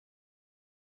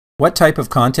What type of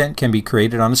content can be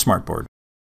created on a smartboard?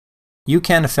 You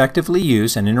can effectively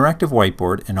use an interactive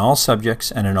whiteboard in all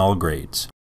subjects and in all grades.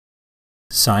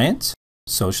 Science,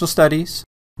 social studies,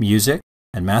 music,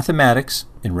 and mathematics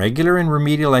in regular and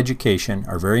remedial education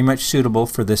are very much suitable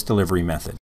for this delivery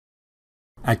method.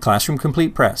 At Classroom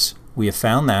Complete Press, we have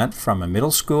found that from a middle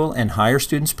school and higher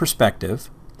students' perspective,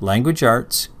 language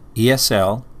arts,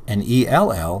 ESL, and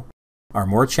ELL are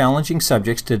more challenging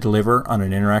subjects to deliver on an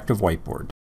interactive whiteboard.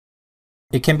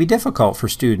 It can be difficult for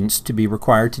students to be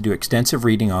required to do extensive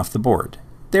reading off the board.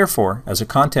 Therefore, as a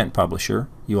content publisher,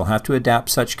 you will have to adapt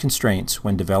such constraints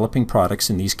when developing products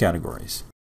in these categories.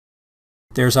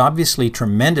 There's obviously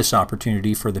tremendous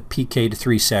opportunity for the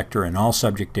PK-3 sector in all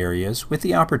subject areas, with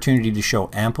the opportunity to show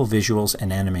ample visuals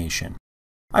and animation.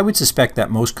 I would suspect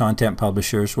that most content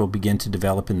publishers will begin to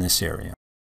develop in this area.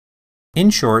 In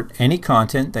short, any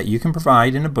content that you can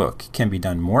provide in a book can be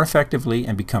done more effectively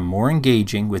and become more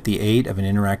engaging with the aid of an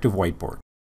interactive whiteboard.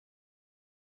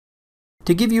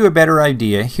 To give you a better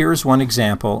idea, here is one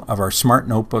example of our Smart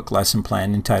Notebook lesson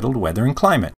plan entitled Weather and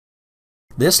Climate.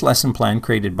 This lesson plan,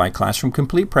 created by Classroom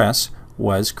Complete Press,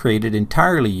 was created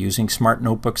entirely using Smart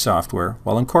Notebook software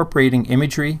while incorporating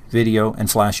imagery, video,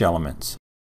 and flash elements.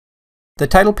 The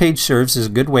title page serves as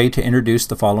a good way to introduce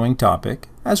the following topic,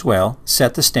 as well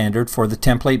set the standard for the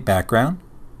template background,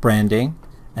 branding,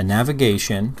 and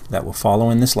navigation that will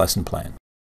follow in this lesson plan.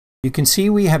 You can see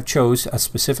we have chose a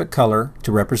specific color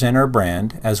to represent our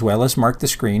brand, as well as mark the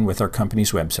screen with our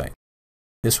company's website.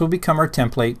 This will become our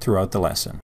template throughout the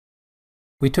lesson.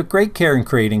 We took great care in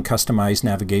creating customized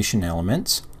navigation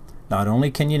elements. Not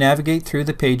only can you navigate through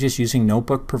the pages using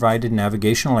notebook-provided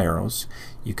navigational arrows,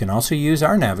 you can also use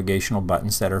our navigational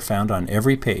buttons that are found on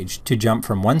every page to jump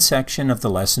from one section of the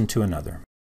lesson to another.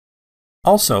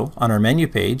 Also, on our menu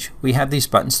page, we have these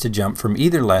buttons to jump from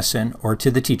either lesson or to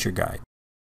the teacher guide.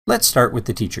 Let's start with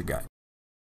the teacher guide.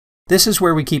 This is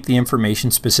where we keep the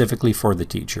information specifically for the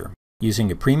teacher.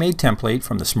 Using a pre-made template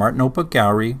from the Smart Notebook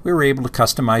Gallery, we were able to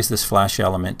customize this flash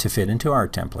element to fit into our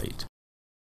template.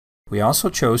 We also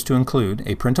chose to include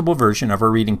a printable version of our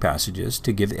reading passages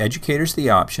to give educators the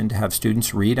option to have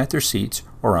students read at their seats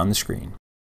or on the screen.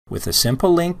 With a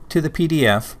simple link to the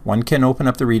PDF, one can open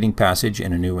up the reading passage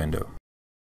in a new window.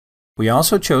 We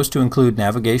also chose to include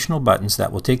navigational buttons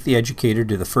that will take the educator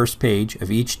to the first page of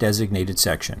each designated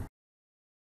section.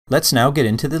 Let's now get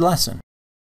into the lesson.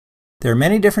 There are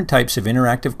many different types of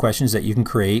interactive questions that you can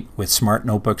create with Smart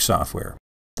Notebook software.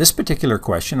 This particular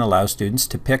question allows students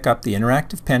to pick up the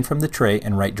interactive pen from the tray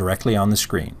and write directly on the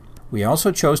screen. We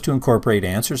also chose to incorporate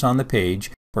answers on the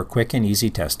page for quick and easy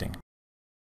testing.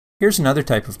 Here's another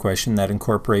type of question that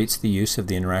incorporates the use of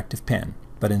the interactive pen,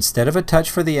 but instead of a touch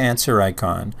for the answer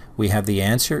icon, we have the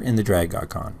answer in the drag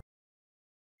icon.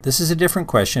 This is a different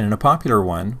question and a popular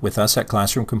one with us at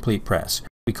Classroom Complete Press.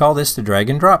 We call this the drag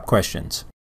and drop questions.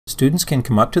 Students can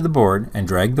come up to the board and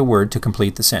drag the word to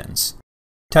complete the sentence.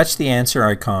 Touch the answer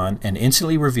icon and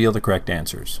instantly reveal the correct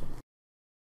answers.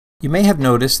 You may have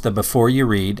noticed the before you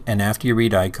read and after you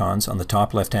read icons on the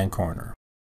top left-hand corner.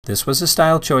 This was a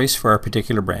style choice for our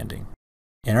particular branding.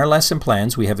 In our lesson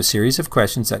plans, we have a series of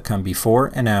questions that come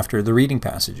before and after the reading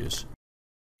passages.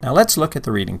 Now let's look at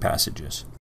the reading passages.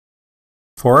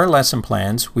 For our lesson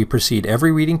plans, we precede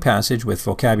every reading passage with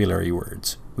vocabulary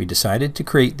words. We decided to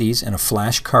create these in a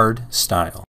flashcard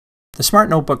style. The Smart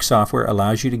Notebook software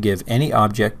allows you to give any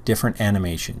object different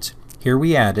animations. Here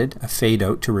we added a fade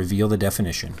out to reveal the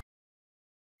definition.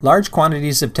 Large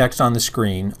quantities of text on the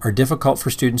screen are difficult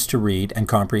for students to read and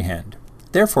comprehend.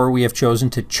 Therefore, we have chosen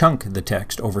to chunk the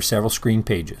text over several screen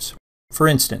pages. For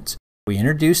instance, we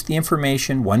introduced the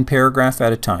information one paragraph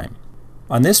at a time.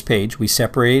 On this page, we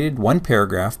separated one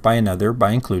paragraph by another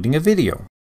by including a video.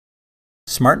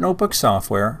 Smart Notebook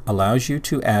software allows you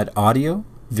to add audio,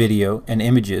 video, and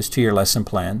images to your lesson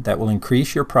plan that will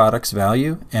increase your product's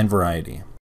value and variety.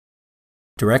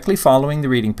 Directly following the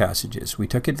reading passages, we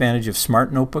took advantage of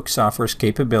Smart Notebook software's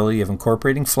capability of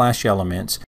incorporating flash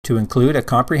elements to include a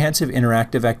comprehensive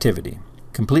interactive activity.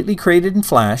 Completely created in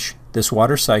Flash, this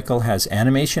water cycle has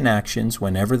animation actions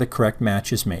whenever the correct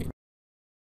match is made.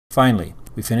 Finally,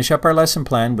 we finish up our lesson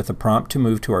plan with a prompt to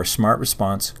move to our Smart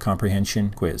Response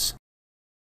Comprehension quiz.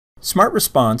 Smart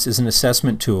Response is an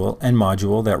assessment tool and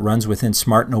module that runs within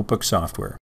Smart Notebook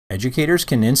software. Educators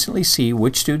can instantly see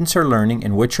which students are learning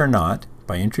and which are not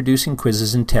by introducing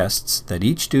quizzes and tests that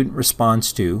each student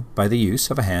responds to by the use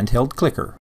of a handheld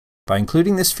clicker. By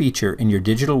including this feature in your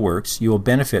digital works, you will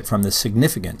benefit from this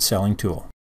significant selling tool.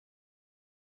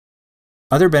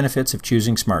 Other benefits of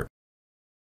choosing Smart.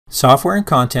 Software and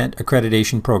Content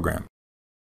Accreditation Program.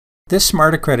 This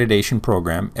Smart Accreditation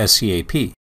Program,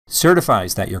 SCAP,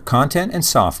 certifies that your content and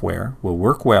software will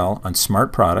work well on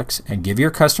smart products and give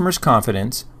your customers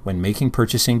confidence when making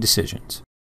purchasing decisions.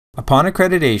 Upon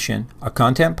accreditation, a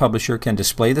content publisher can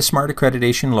display the Smart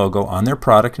Accreditation logo on their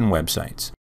product and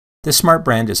websites. This Smart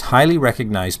brand is highly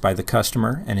recognized by the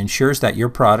customer and ensures that your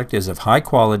product is of high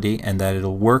quality and that it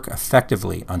will work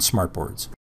effectively on smartboards.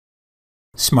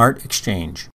 Smart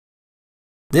Exchange.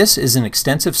 This is an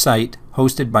extensive site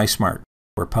hosted by Smart,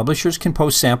 where publishers can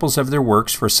post samples of their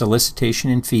works for solicitation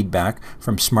and feedback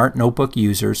from Smart Notebook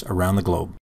users around the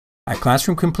globe. At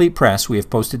Classroom Complete Press, we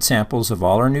have posted samples of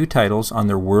all our new titles on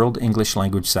their World English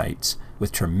language sites,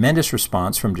 with tremendous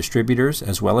response from distributors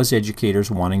as well as educators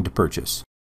wanting to purchase.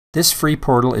 This free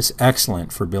portal is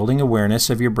excellent for building awareness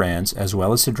of your brands as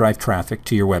well as to drive traffic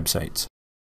to your websites.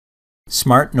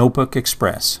 Smart Notebook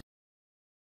Express.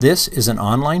 This is an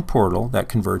online portal that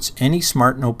converts any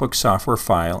Smart Notebook software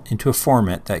file into a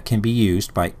format that can be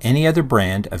used by any other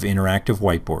brand of interactive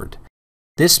whiteboard.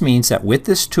 This means that with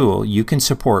this tool, you can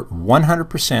support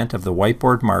 100% of the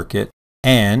whiteboard market,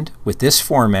 and with this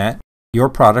format, your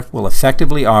product will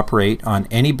effectively operate on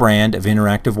any brand of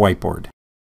interactive whiteboard.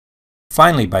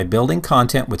 Finally, by building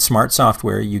content with Smart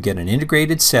software, you get an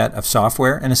integrated set of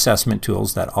software and assessment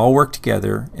tools that all work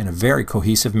together in a very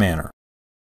cohesive manner.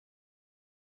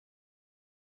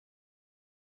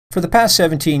 For the past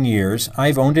 17 years,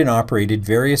 I've owned and operated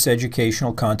various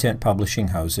educational content publishing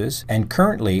houses and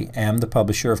currently am the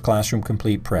publisher of Classroom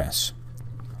Complete Press.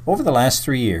 Over the last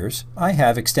 3 years, I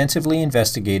have extensively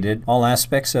investigated all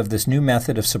aspects of this new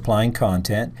method of supplying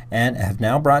content and have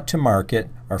now brought to market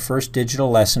our first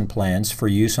digital lesson plans for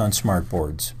use on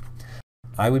smartboards.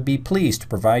 I would be pleased to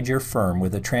provide your firm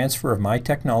with a transfer of my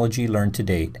technology learned to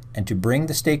date and to bring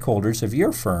the stakeholders of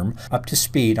your firm up to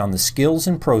speed on the skills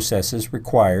and processes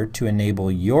required to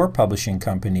enable your publishing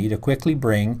company to quickly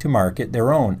bring to market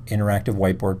their own interactive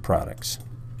whiteboard products.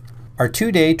 Our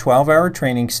 2-day, 12-hour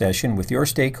training session with your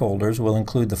stakeholders will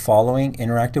include the following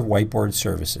interactive whiteboard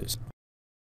services.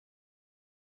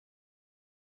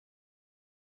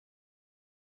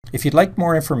 If you'd like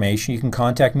more information, you can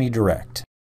contact me direct.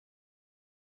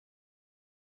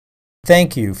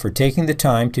 Thank you for taking the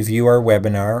time to view our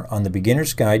webinar on the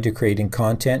Beginner's Guide to Creating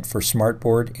Content for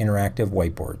Smartboard Interactive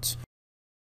Whiteboards.